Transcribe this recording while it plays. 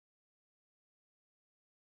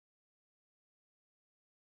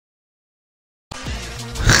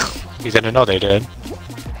You didn't know they did.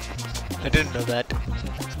 I didn't know that.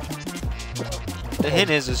 The hint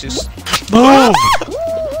is, it's just... Move!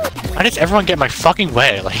 Why does everyone get in my fucking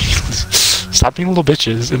way? Like, stop being little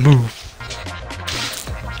bitches and move.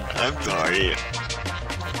 I'm sorry.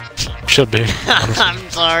 Should be. I'm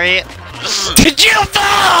sorry. Did you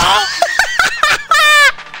fall?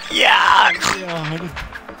 Yeah! God.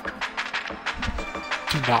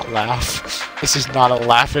 Do not laugh. This is not a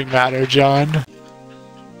laughing matter, John.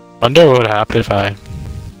 Wonder what would happen if I...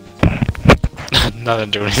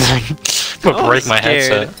 Nothing do anything. I'm gonna break my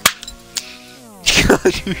headset.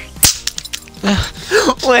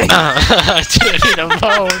 Wait. I didn't need a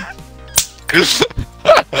phone.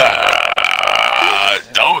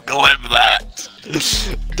 Don't clip that.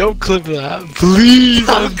 Don't clip that. Please,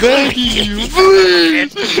 I'm begging you.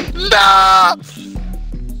 Please. No.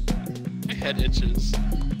 My head itches.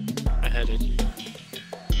 My head itches.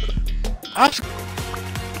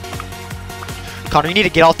 Connor, you need to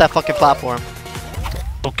get off that fucking platform.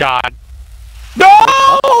 Oh god. No!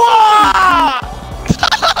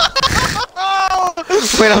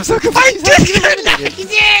 Wait, I'm so confused. I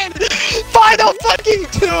disconnected! Final fucking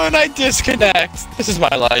 2 and I disconnect. This is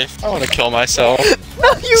my life. I want to kill myself.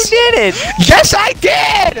 No, you didn't! Yes, I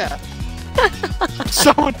did! I'm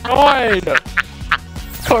so annoyed.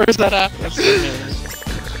 Of course that happens to me.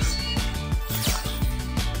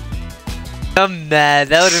 I'm mad.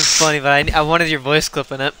 That would've been funny, but I wanted your voice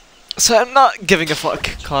clip in it. So I'm not giving a fuck.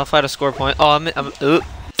 Qualified a score point. Oh, I'm ooh.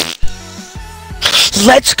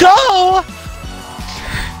 Let's go!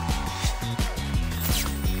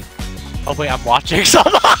 Oh wait, I'm watching some. I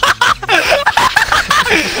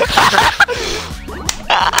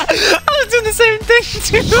was doing the same thing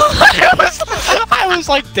too. I was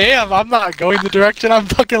like, damn, I'm not going the direction I'm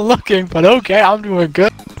fucking looking, but okay, I'm doing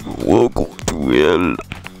good. Welcome to hell,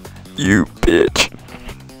 you bitch.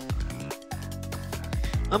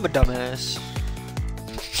 I'm a dumbass.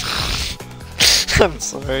 I'm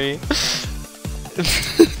sorry.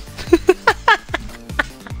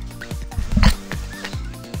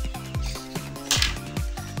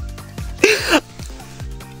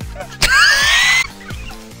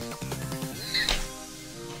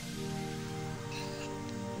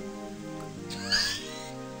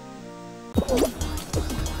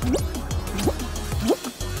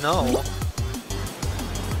 No.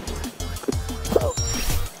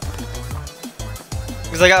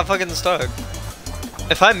 Because I got fucking stuck.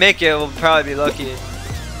 If I make it, we'll probably be lucky.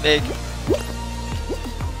 Make.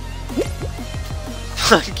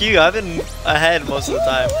 Fuck you, I've been ahead most of the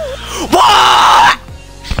time. What?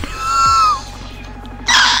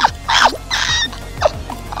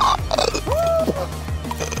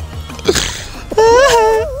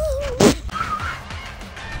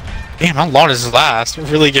 Damn, how long does this last? We're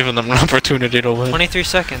really giving them an opportunity to win. 23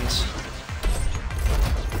 seconds.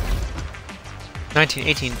 19,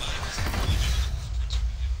 18.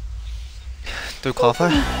 Do we qualify?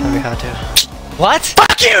 Or we had to? What?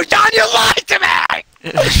 Fuck you, John! You lied to me!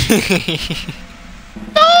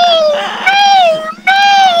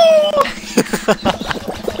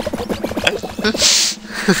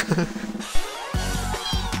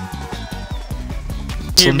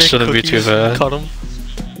 Some shouldn't be too bad. Cut 'em.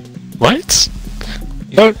 What?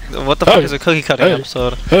 What the fuck is a cookie cutting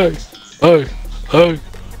episode? Hey!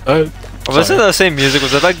 Was it the same music?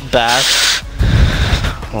 Was it like Bash?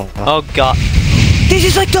 Oh god. This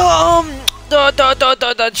is like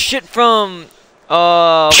the shit from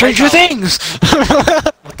Stranger Things!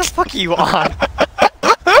 What the fuck are you on?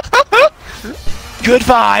 Good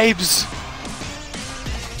vibes!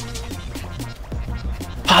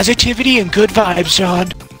 Positivity and good vibes,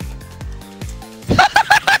 John.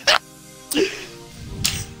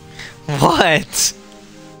 What?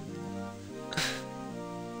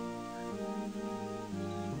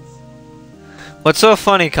 What's so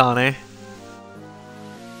funny, Connor?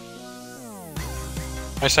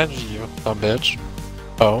 I sent you, a bitch.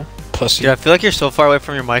 Oh, pussy. Dude, I feel like you're so far away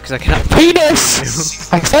from your mic because I cannot.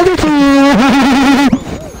 Penis! I sent it to you!